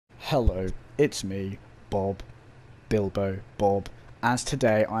Hello, it's me, Bob, and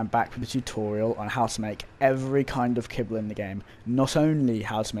today I'm back with a tutorial on how to make every kind of kibble in the game. Not only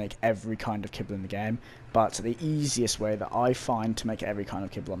how to make every kind of kibble in the game, but the easiest way that I find to make every kind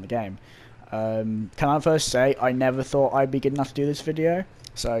of kibble on the game. Can I first say, I never thought I'd be good enough to do this video,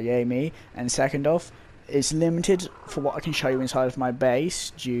 so yay me, and second off, it's limited for what I can show you inside of my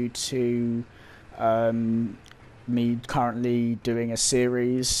base due to me currently doing a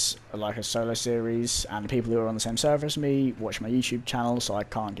series, like a solo series, and the people who are on the same server as me watch my YouTube channel, so I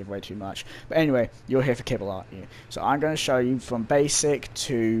can't give away too much. But anyway, you're here for kibble, aren't you? So I'm going to show you from basic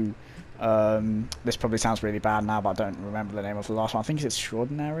to, this probably sounds really bad now, but I don't remember the name of the last one. I think it's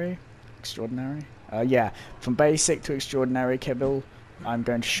extraordinary? Yeah, from basic to extraordinary kibble, I'm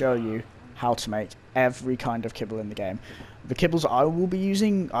going to show you how to make every kind of kibble in the game. The kibbles I will be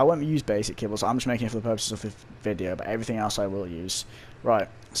using, I won't use basic kibbles, I'm just making it for the purposes of this video, but everything else I will use. Right,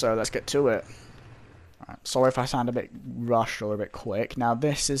 so let's get to it. Right, sorry if I sound a bit rushed or a bit quick. Now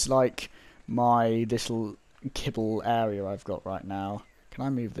this is like my little kibble area I've got right now. Can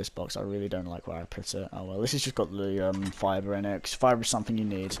I move this box? I really don't like where I put it. Oh well, this has just got the fibre in it, because fibre is something you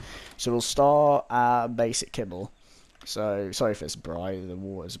need. So we'll start at basic kibble. So, sorry if it's bright, the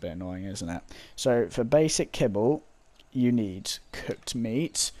water's a bit annoying, isn't it? So, for basic kibble, you need cooked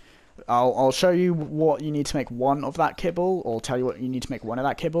meat. I'll show you what you need to make one of that kibble, or tell you what you need to make one of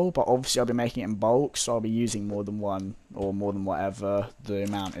that kibble, but obviously I'll be making it in bulk, so I'll be using more than one, or more than whatever the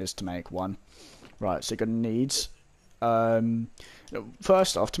amount is to make one. Right, so you're going to need,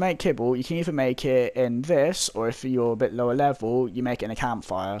 first off, to make kibble, you can either make it in this, or if you're a bit lower level, you make it in a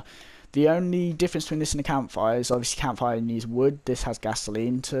campfire. The only difference between this and a campfire is obviously campfire needs wood, this has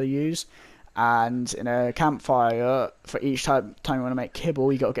gasoline to use, and in a campfire, for each time you want to make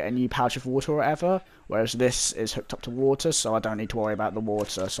kibble, you got to get a new pouch of water or whatever, whereas this is hooked up to water, so I don't need to worry about the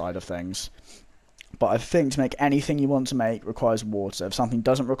water side of things. But I think to make anything you want to make requires water. If something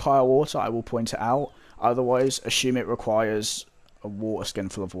doesn't require water, I will point it out, otherwise assume it requires a water skin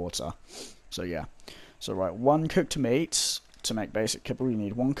full of water. So yeah, so right, one cooked meat. To make basic kibble, you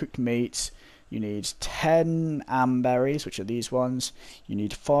need one cooked meat, you need 10 berries, which are these ones, you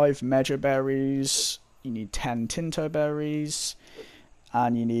need 5 mejo berries, you need 10 tinto berries,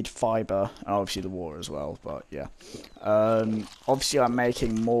 and you need fibre, and obviously the water as well, but yeah. Obviously I'm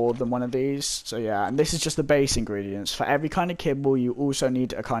making more than one of these, so yeah, and this is just the base ingredients. For every kind of kibble, you also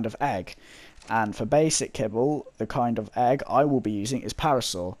need a kind of egg. And for basic kibble, the kind of egg I will be using is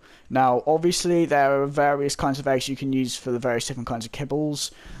parasol. Now, obviously, there are various kinds of eggs you can use for the various different kinds of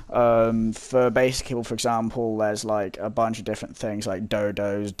kibbles. For basic kibble, for example, there's like a bunch of different things like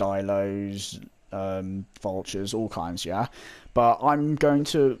dodos, dilos, vultures, all kinds, yeah? But I'm going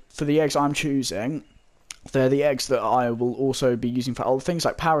to, for the eggs I'm choosing, they're the eggs that I will also be using for other things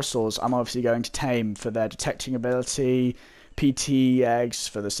like parasols. I'm obviously going to tame for their detecting ability, PT eggs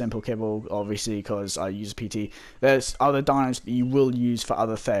for the simple kibble, obviously, because I use PT. There's other dinos that you will use for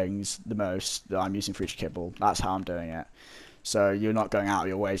other things the most that I'm using for each kibble. That's how I'm doing it. So you're not going out of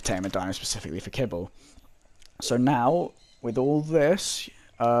your way to tame a dino specifically for kibble. So now, with all this,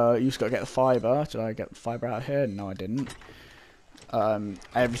 you just got to get the fibre. Did I get the fibre out here? No, I didn't.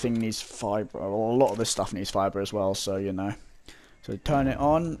 Everything needs fibre. Well, a lot of this stuff needs fibre as well, so you know. So turn it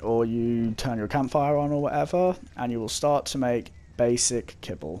on, or you turn your campfire on or whatever, and you will start to make basic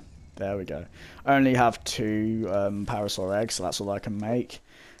kibble. There we go. I only have 2 parasol eggs, so that's all I can make.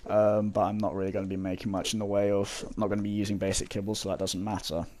 But I'm not really going to be making much in the way of, I'm not going to be using basic kibble, so that doesn't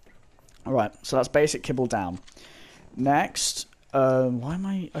matter. Alright, so that's basic kibble down. Next, why am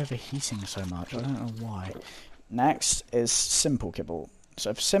I overheating so much? I don't know why. Next is simple kibble.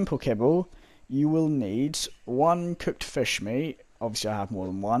 So for simple kibble, you will need 1 cooked fish meat. Obviously I have more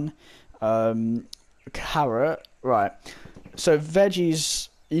than one. Carrot. Right. So veggies,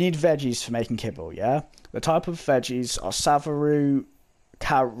 you need veggies for making kibble, yeah? The type of veggies are savaroot,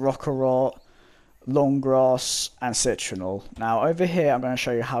 rocarot, long grass, and citronal. Now over here I'm going to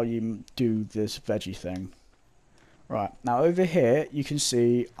show you how you do this veggie thing. Right. Now over here you can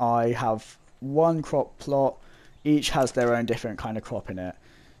see I have 1 crop plot. Each has their own different kind of crop in it.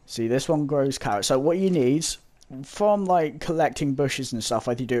 See, this one grows carrots. So what you need, from like collecting bushes and stuff,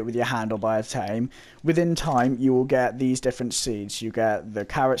 whether you do it with your hand or by a tame, within time you will get these different seeds. You get the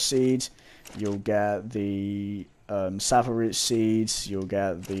carrot seed, you'll get the savaroot seeds, you'll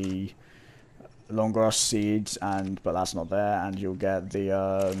get the long grass seeds, but that's not there, and you'll get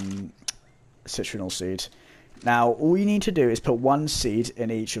the citronal seed. Now, all you need to do is put 1 seed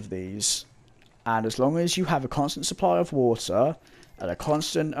in each of these, and as long as you have a constant supply of water and a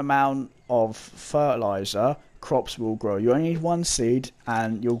constant amount of fertilizer, crops will grow. You only need one seed,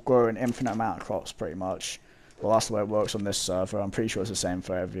 and you'll grow an infinite amount of crops, pretty much. Well, that's the way it works on this server. I'm pretty sure it's the same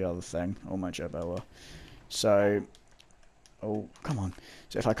for every other thing. Oh my Jabella. So, oh, come on.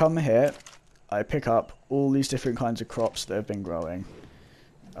 So if I come here, I pick up all these different kinds of crops that have been growing.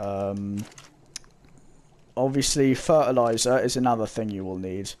 Obviously, fertilizer is another thing you will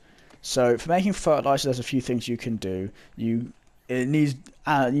need. So for making fertilizer, there's a few things you can do. You need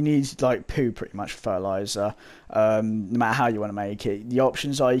like poo pretty much for fertilizer. No matter how you want to make it, the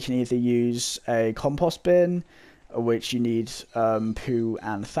options are you can either use a compost bin, which you need poo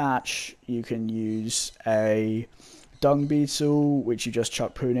and thatch. You can use a dung beetle, which you just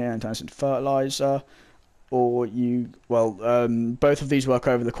chuck poo in and turns into fertilizer. Or both of these work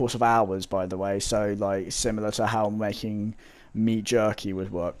over the course of hours, by the way. So like similar to how making meat jerky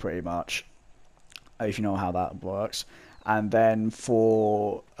would work, pretty much, if you know how that works. And then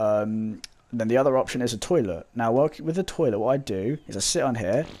then the other option is a toilet. Now, with the toilet, what I do is I sit on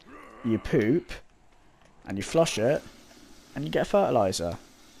here, you poop, and you flush it, and you get fertilizer.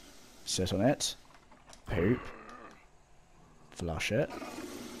 Sit on it, poop, flush it,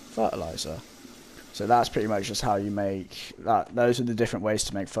 fertilizer. So that's pretty much just how you make that. Those are the different ways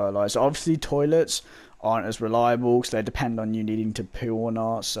to make fertilizer. Obviously, toilets aren't as reliable because they depend on you needing to poo or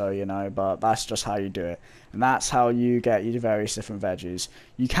not. So, you know, but that's just how you do it. And that's how you get your various different veggies.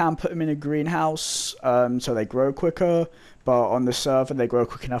 You can put them in a greenhouse so they grow quicker. But on the server, they grow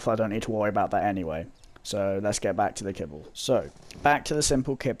quick enough that I don't need to worry about that anyway. So let's get back to the kibble. So, back to the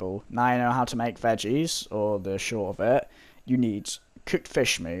simple kibble. Now you know how to make veggies, or the short of it. You need cooked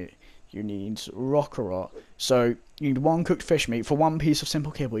fish meat. You need rockarot. So you need one cooked fish meat. For one piece of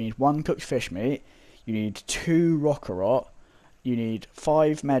simple kibble, you need one cooked fish meat. You need 2 rockarot. You need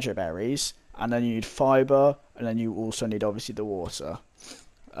 5 measure berries. And then you need fibre. And then you also need, obviously, the water.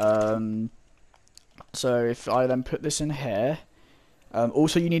 So if I then put this in here.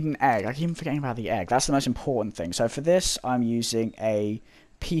 Also, you need an egg. I keep forgetting about the egg. That's the most important thing. So for this, I'm using a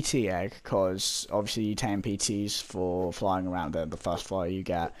PT egg, because obviously you tame PTs for flying around the first flyer you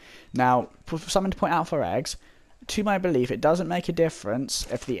get. Now, for something to point out for eggs, to my belief, it doesn't make a difference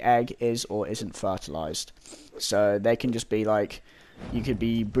if the egg is or isn't fertilized. So they can just be like, you could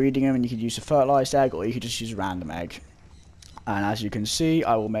be breeding them and you could use a fertilized egg, or you could just use a random egg. And as you can see,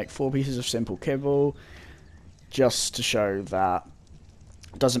 I will make 4 pieces of simple kibble just to show that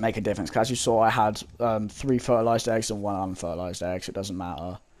it doesn't make a difference. Because as you saw, I had 3 fertilized eggs and 1 unfertilized egg, so it doesn't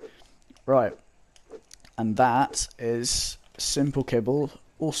matter. Right, and that is simple kibble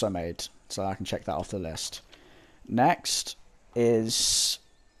also made, so I can check that off the list. Next is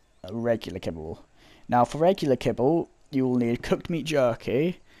regular kibble. Now for regular kibble, you will need cooked meat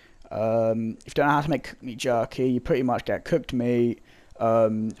jerky. If you don't know how to make cooked meat jerky, you pretty much get cooked meat,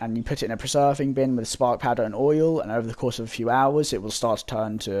 and you put it in a preserving bin with spark powder and oil, and over the course of a few hours it will start to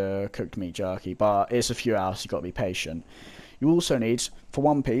turn to cooked meat jerky, but it's a few hours, you've got to be patient. You also need, for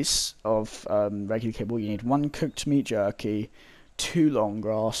one piece of regular kibble, you need 1 cooked meat jerky, 2 long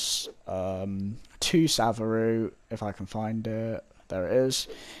grass, 2 savaru, if I can find it, there it is,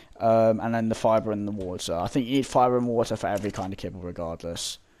 and then the fibre and the water. I think you need fibre and water for every kind of kibble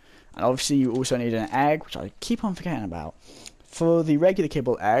regardless. And obviously you also need an egg, which I keep on forgetting about. For the regular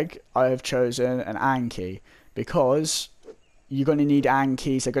kibble egg, I have chosen an Anki, because you're going to need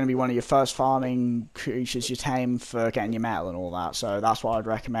Ankies. They're going to be one of your first farming creatures you tame for getting your metal and all that. So that's what I'd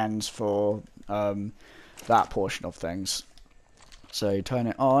recommend for that portion of things. So you turn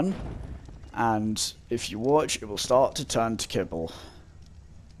it on, and if you watch, it will start to turn to kibble.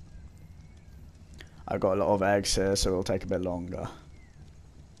 I've got a lot of eggs here, so it'll take a bit longer.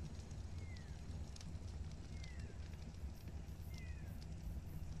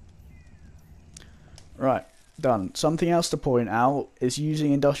 Right, done. Something else to point out is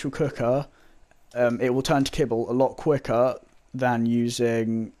using industrial cooker, it will turn to kibble a lot quicker than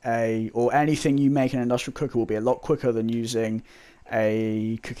using or anything you make in an industrial cooker will be a lot quicker than using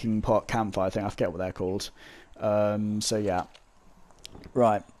a cooking pot campfire thing. I forget what they're called. So yeah.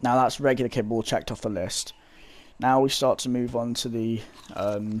 Right, now that's regular kibble checked off the list. Now we start to move on to the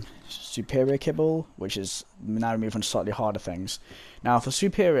superior kibble, which is, now we move on to slightly harder things. Now for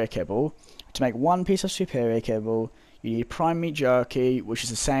superior kibble, to make 1 piece of superior kibble, you need prime meat jerky, which is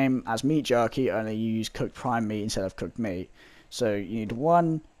the same as meat jerky, only you use cooked prime meat instead of cooked meat. So you need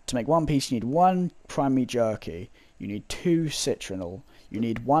to make 1 piece, you need 1 prime meat jerky, you need 2 citronal, you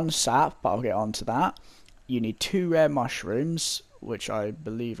need 1 sap, but I'll get on to that. You need 2 rare mushrooms, which I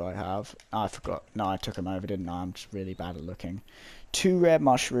believe I have. I forgot. No, I took them over, didn't I? I'm just really bad at looking. 2 red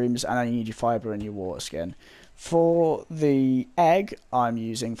mushrooms, and then you need your fibre and your water skin. For the egg I'm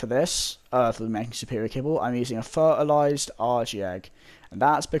using for this, for making superior kibble, I'm using a fertilised RG egg. And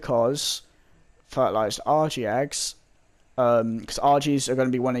that's because fertilised RG eggs, because RGs are going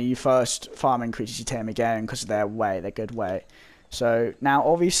to be one of your first farming creatures you tame again because of their weight, their good weight. So now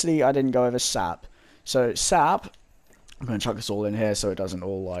obviously I didn't go over sap. So sap, I'm going to chuck this all in here so it doesn't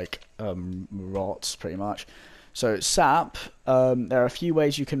all like rot pretty much. So sap, there are a few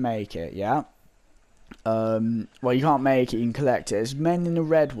ways you can make it, yeah? Well, you can't make it, you can collect it. It's mainly in the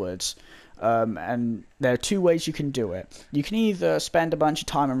redwoods. And there are 2 ways you can do it. You can either spend a bunch of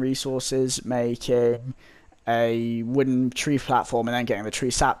time and resources making a wooden tree platform and then getting the tree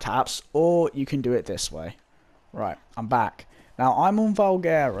sap taps, or you can do it this way. Right, I'm back. Now, I'm on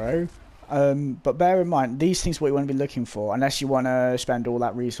Valguero, but bear in mind, these things are what you want to be looking for, unless you want to spend all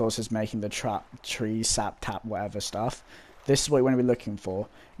that resources making the tree sap tap whatever stuff. This is what you want to be looking for.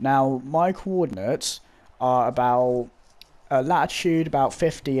 Now, my coordinates are about latitude about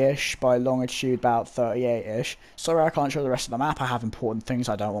 50-ish by longitude about 38-ish. Sorry I can't show the rest of the map, I have important things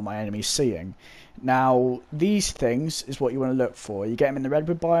I don't want my enemies seeing. Now, these things is what you want to look for. You get them in the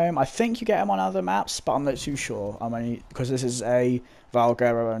redwood biome. I think you get them on other maps, but I'm not too sure. I'm only because this is a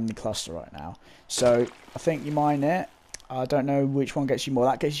Valguero only cluster right now. So, I think you mine it. I don't know which one gets you more.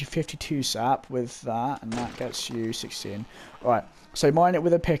 That gets you 52 sap with that, and that gets you 16. Alright, so mine it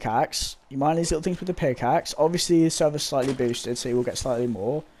with a pickaxe. You mine these little things with a pickaxe. Obviously, the server's slightly boosted, so you will get slightly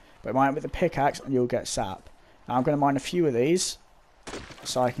more. But mine it with a pickaxe, and you'll get sap. Now, I'm going to mine a few of these,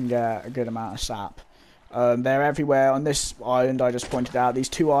 so I can get a good amount of sap. They're everywhere. On this island I just pointed out, these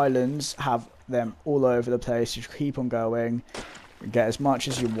 2 islands have them all over the place. You keep on going, get as much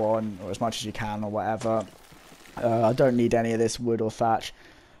as you want, or as much as you can, or whatever. I don't need any of this wood or thatch.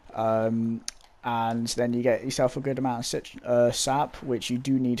 And then you get yourself a good amount of sap, which you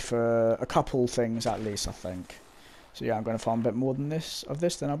do need for a couple things at least, I think. So yeah, I'm going to farm a bit more than this of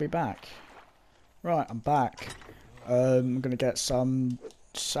this, then I'll be back. Right, I'm back. I'm going to get some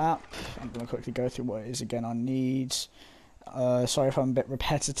sap. I'm going to quickly go through what it is again I need. Sorry if I'm a bit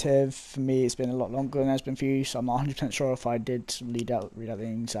repetitive. For me, it's been a lot longer than it's been for you, so I'm not 100% sure if I did read out the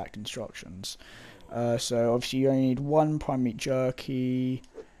exact instructions. So obviously you only need 1 prime meat jerky.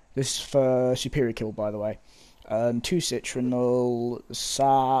 This is for superior kibble, by the way. 2 citronal,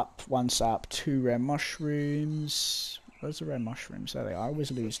 sap, 1 sap, 2 red mushrooms. Where's the red mushrooms? There they are. I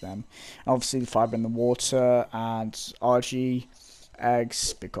always lose them. Obviously the fibre in the water and RG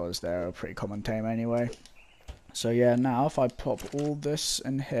eggs because they're a pretty common tame anyway. So yeah, now if I pop all this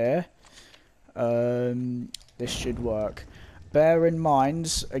in here, this should work. Bear in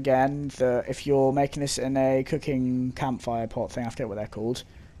mind, again, that if you're making this in a cooking campfire pot thing, I forget what they're called,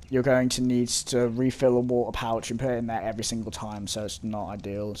 you're going to need to refill a water pouch and put it in there every single time, so it's not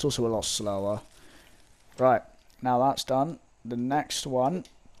ideal. It's also a lot slower. Right, now that's done. The next one,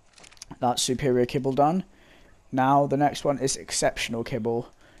 that's superior kibble done. Now the next one is exceptional kibble.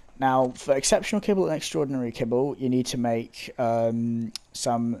 Now, for exceptional kibble and extraordinary kibble, you need to make some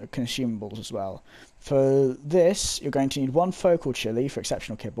consumables as well. For this, you're going to need 1 focal chili for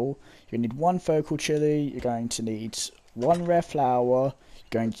exceptional kibble. You're going to need 1 focal chili. You're going to need 1 rare flour.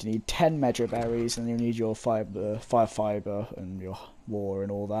 You're going to need 10 medjool berries, and you'll need your fire fibre and your war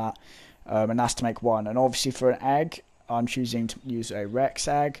and all that. And that's to make 1. And obviously for an egg, I'm choosing to use a Rex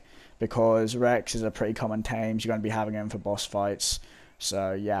egg because Rex is a pretty common tame. You're going to be having them for boss fights.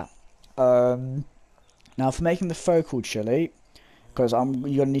 So yeah. Now for making the focal chili, because you're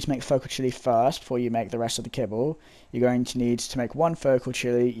going to need to make focal chili first before you make the rest of the kibble. You're going to need to make 1 focal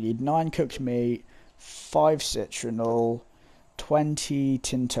chili. You need 9 cooked meat, 5 citronal, 20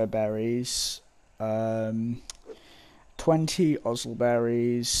 tinto berries, 20 osel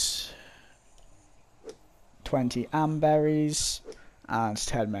berries, 20 amberries, and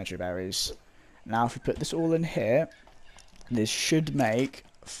 10 medjool berries. Now if we put this all in here, this should make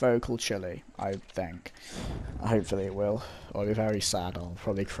focal chili, I think. Hopefully it will. I'll be very sad, I'll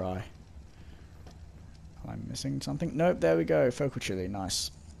probably cry. Am I missing something? Nope, there we go, focal chili,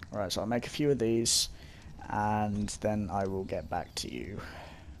 nice. Alright, so I'll make a few of these, and then I will get back to you.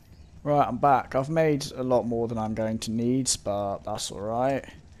 Right, I'm back. I've made a lot more than I'm going to need, but that's alright.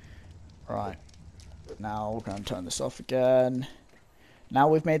 Right, now we're going to turn this off again. Now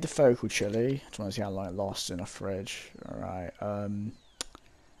we've made the focal chili. I just want to see how long it lasts in a fridge. Alright,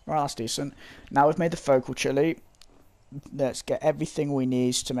 well, that's decent. Now we've made the focal chili. Let's get everything we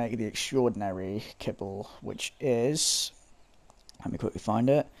need to make the extraordinary kibble, which is... Let me quickly find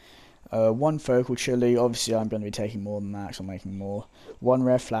it. 1 focal chili, obviously I'm going to be taking more than that because I'm making more. 1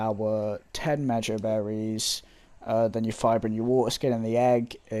 red flour, 10 measure berries, then your fibre and your water skin, and the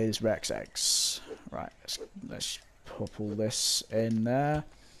egg is Rex eggs. Right, let's pop all this in there,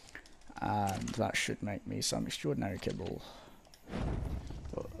 and that should make me some extraordinary kibble.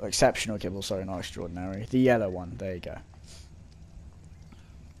 Or, exceptional kibble, sorry, not extraordinary. The yellow one, there you go.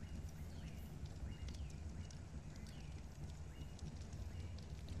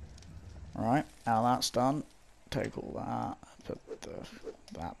 Right, now that's done, take all that, put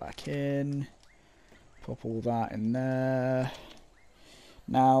that back in, pop all that in there.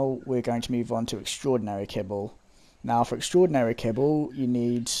 Now we're going to move on to extraordinary kibble. Now for extraordinary kibble, you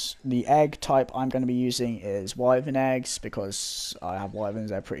need the egg type I'm going to be using is wyvern eggs, because I have wyverns,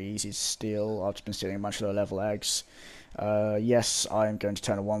 they're pretty easy to steal. I've just been stealing a bunch of low level eggs. Yes, I'm going to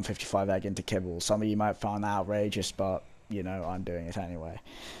turn a 155 egg into kibble. Some of you might find that outrageous, but you know, I'm doing it anyway.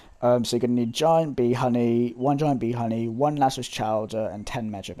 So you're going to need giant bee honey, 1 giant bee honey, 1 Lazarus chowder, and 10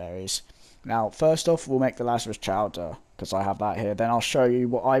 measure berries. Now, first off, we'll make the Lazarus chowder, because I have that here. Then I'll show you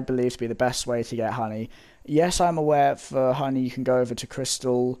what I believe to be the best way to get honey. Yes, I'm aware for honey you can go over to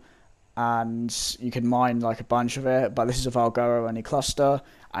Crystal, and you can mine like a bunch of it, but this is a Valgaro only cluster,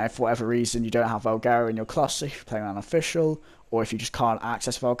 and if for whatever reason you don't have Valgaro in your cluster, if you're playing unofficial, or if you just can't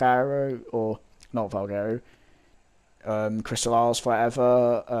access Valgaro, or not Valgaro, Crystal Isles for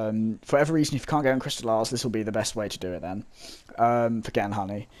whatever reason, if you can't get on Crystal Isles, this will be the best way to do it then, for getting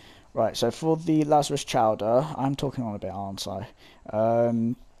honey. Right, so for the Lazarus chowder, I'm talking on a bit, aren't I?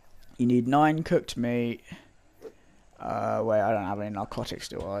 You need 9 cooked meat. Wait, I don't have any narcotics,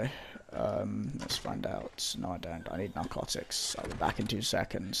 do I? Let's find out. No, I don't. I need narcotics. I'll be back in 2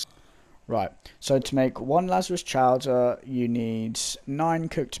 seconds. Right, so to make 1 Lazarus chowder, you need 9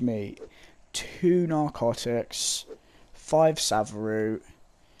 cooked meat, 2 narcotics, 5 savaroot,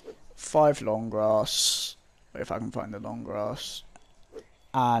 5 long grass, if I can find the long grass,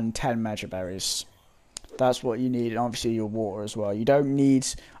 and 10 measure berries. That's what you need, and obviously your water as well. You don't need,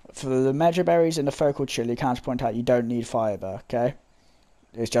 for the measure berries and the focal chili, can I point out, you don't need fibre, okay?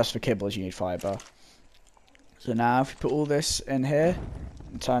 It's just for kibbles you need fibre. So now if you put all this in here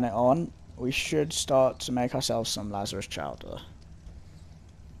and turn it on, we should start to make ourselves some Lazarus chowder.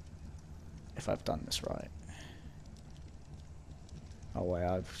 If I've done this right. Oh wait,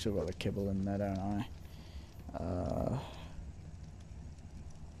 I've still got the kibble in there, don't I?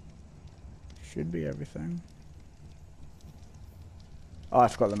 Should be everything. Oh, I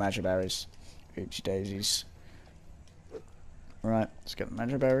forgot the measure berries. Oopsie daisies. Right, let's get the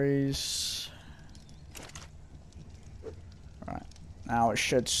measure berries. Right, now it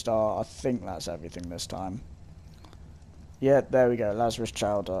should start. I think that's everything this time. Yeah, there we go, Lazarus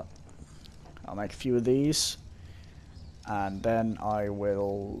chowder. I'll make a few of these, and then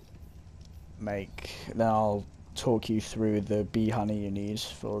I'll talk you through the bee honey you need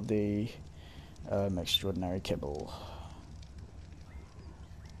for the extraordinary kibble.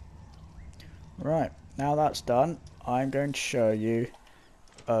 Right, now that's done, I'm going to show you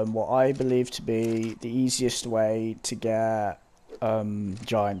what I believe to be the easiest way to get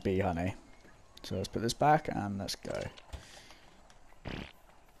giant bee honey. So let's put this back and let's go.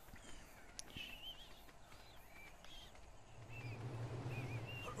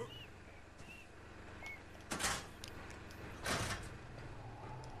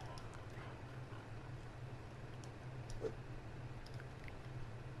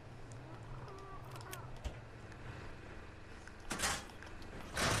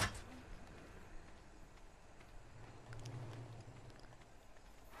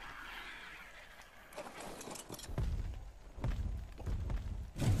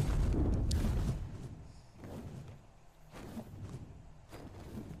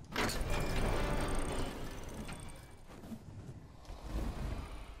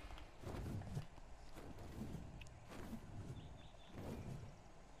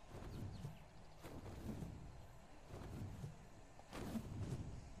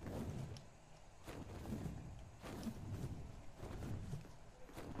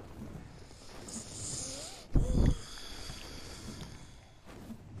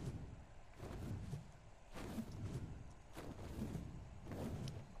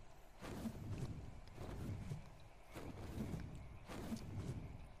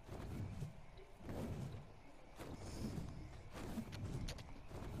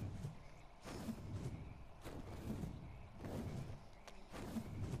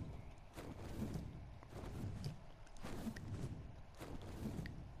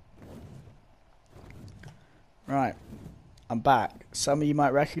 Right, I'm back. Some of you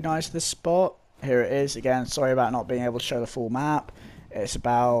might recognise this spot. Here it is again. Sorry about not being able to show the full map. It's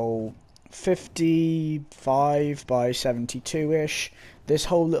about 55 by 72-ish. This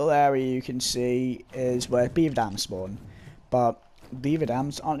whole little area you can see is where beaver dams spawn. But beaver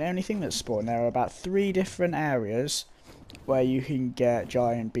dams aren't the only thing that spawn. There are about 3 different areas where you can get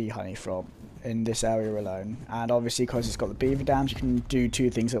giant bee honey from in this area alone. And obviously because it's got the beaver dams, you can do 2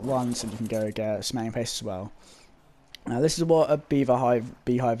 things at once, and you can go get smelling paste as well. Now this is what a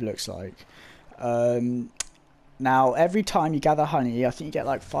beehive looks like. Now every time you gather honey, I think you get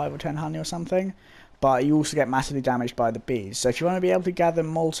like 5 or 10 honey or something, but you also get massively damaged by the bees. So if you want to be able to gather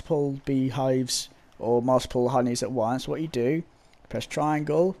multiple beehives or multiple honeys at once, what you do, press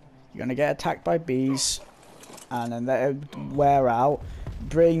triangle, you're going to get attacked by bees, and then they wear out.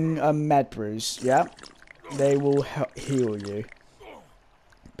 Bring a med brews, yeah, they will heal you.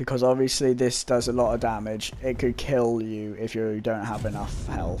 Because obviously this does a lot of damage. It could kill you if you don't have enough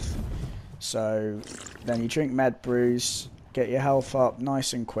health. So then you drink med brews, get your health up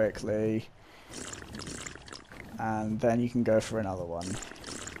nice and quickly, and then you can go for another one.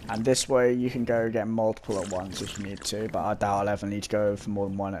 And this way you can go get multiple at once if you need to, but I doubt I'll ever need to go for more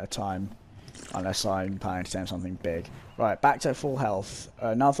than one at a time, unless I'm planning to attempt something big. Right, back to full health.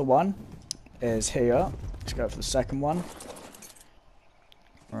 Another one is here. Let's go for the second one.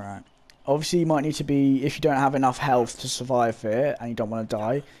 Right. Obviously you might need to be, if you don't have enough health to survive it and you don't want to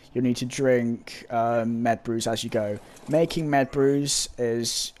die, you'll need to drink med brews as you go. Making med brews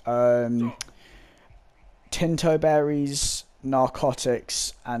is tinto berries,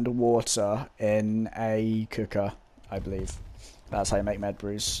 narcotics and water in a cooker, I believe. That's how you make med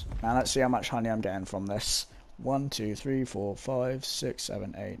brews. Now let's see how much honey I'm getting from this. 1, 2, 3, 4, 5, 6,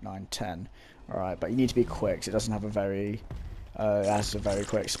 7, 8, 9, 10. Alright, but you need to be quick because it doesn't have a very... it has a very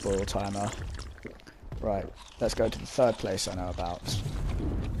quick spoil timer. Right, let's go to the third place I know about.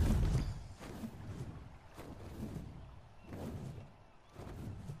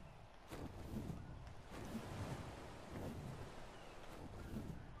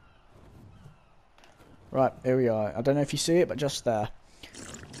 Right, here we are. I don't know if you see it, but just there.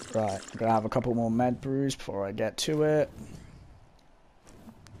 Right, I'm going to have a couple more med brews before I get to it.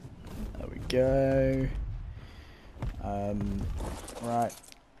 There we go. Right,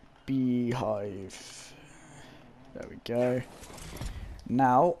 beehive. There we go.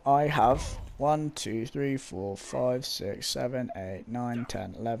 Now I have 1, 2, 3, 4, 5, 6, 7, 8, 9,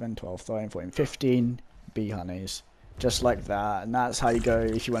 10, 11, 12, 13, 14, 15 bee honeys. Just like that, and that's how you go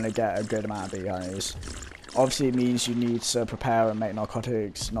if you want to get a good amount of bee honeys. Obviously it means you need to prepare and make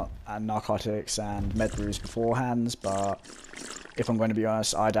narcotics and med brews beforehand, but if I'm going to be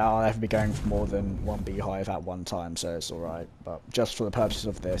honest, I doubt I'll ever be going for more than 1 beehive at one time, so it's alright. But just for the purposes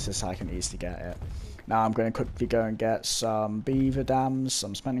of this is how I can easily get it. Now I'm going to quickly go and get some beaver dams,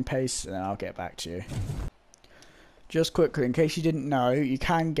 some smelling paste, and then I'll get back to you. Just quickly, in case you didn't know, you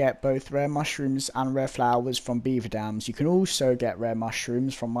can get both rare mushrooms and rare flowers from beaver dams. You can also get rare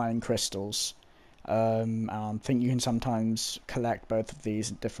mushrooms from mining crystals. I think you can sometimes collect both of these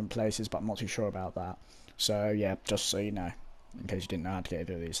in different places, but I'm not too sure about that. So yeah, just so you know, in case you didn't know how to get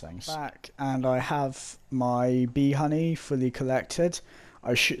either of these things. Back, and I have my bee honey fully collected.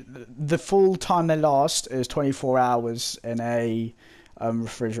 The full time they last is 24 hours in a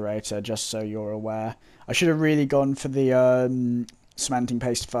refrigerator, just so you're aware. I should have really gone for the cementing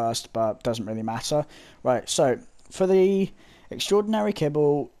paste first, but doesn't really matter. Right, so for the extraordinary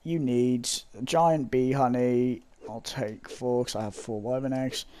kibble, you need giant bee honey. I'll take 4 because I have 4 wyvern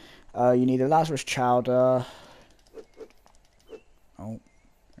eggs. You need a Lazarus chowder. Oh,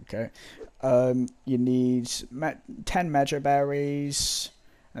 okay. You need 10 measure berries.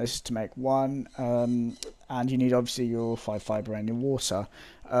 This is to make 1. And you need obviously your 5 fibre and your water.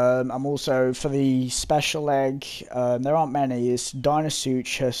 I'm also, for the special egg, there aren't many. It's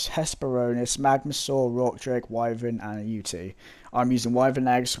Dinosuchus, Hesperornis, Magmasaur, Rockdrake, Wyvern, and a UT. I'm using Wyvern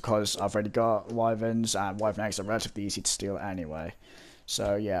eggs because I've already got Wyverns, and Wyvern eggs are relatively easy to steal anyway.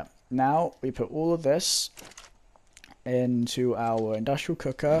 So yeah, now we put all of this into our industrial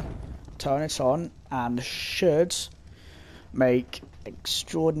cooker, turn it on, and should make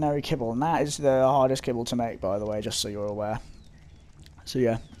extraordinary kibble. And that is the hardest kibble to make, by the way, just so you're aware. So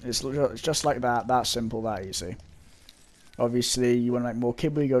yeah, it's just like that simple, that easy. Obviously you want to make more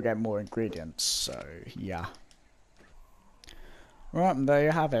kibble, you gotta get more ingredients, so yeah. Right, and there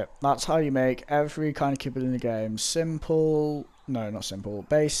you have it. That's how you make every kind of kibble in the game. Simple, no, not simple,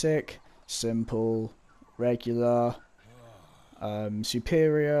 basic, simple, regular,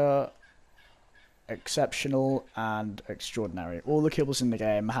 superior, exceptional, and extraordinary. All the kibbles in the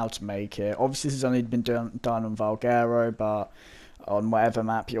game, how to make it. Obviously this has only been done on Valguero, but on whatever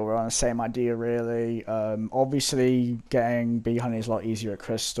map you're on. Same idea really. Obviously getting bee honey is a lot easier at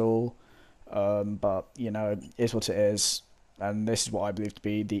crystal, but you know, is what it is. And this is what I believe to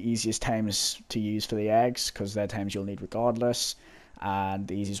be the easiest tames to use for the eggs, because they're tames you'll need regardless, and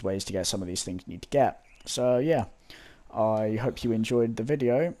the easiest ways to get some of these things you need to get. So yeah, I hope you enjoyed the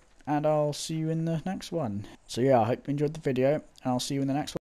video, and I'll see you in the next one. So yeah, I hope you enjoyed the video, and I'll see you in the next one.